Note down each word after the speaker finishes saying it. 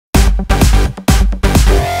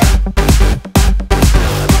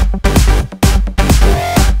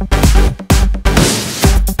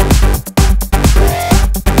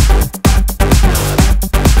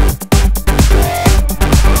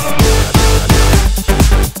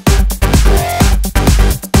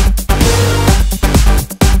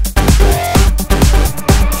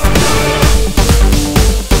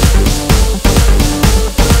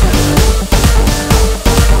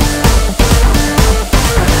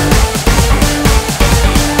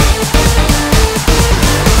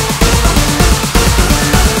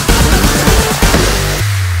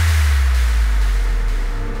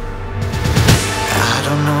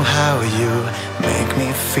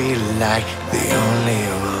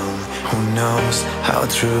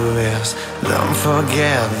Don't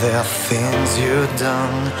forget the things you've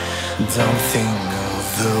done. Don't think of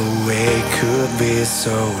the way it could be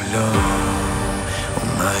so long.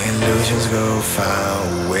 My illusions go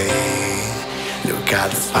far away. Look at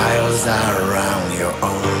the spirals around your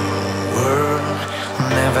own world.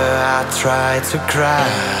 Never I try to cry.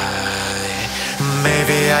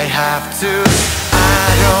 Maybe I have to. I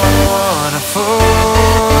don't wanna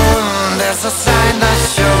fall. There's a sign that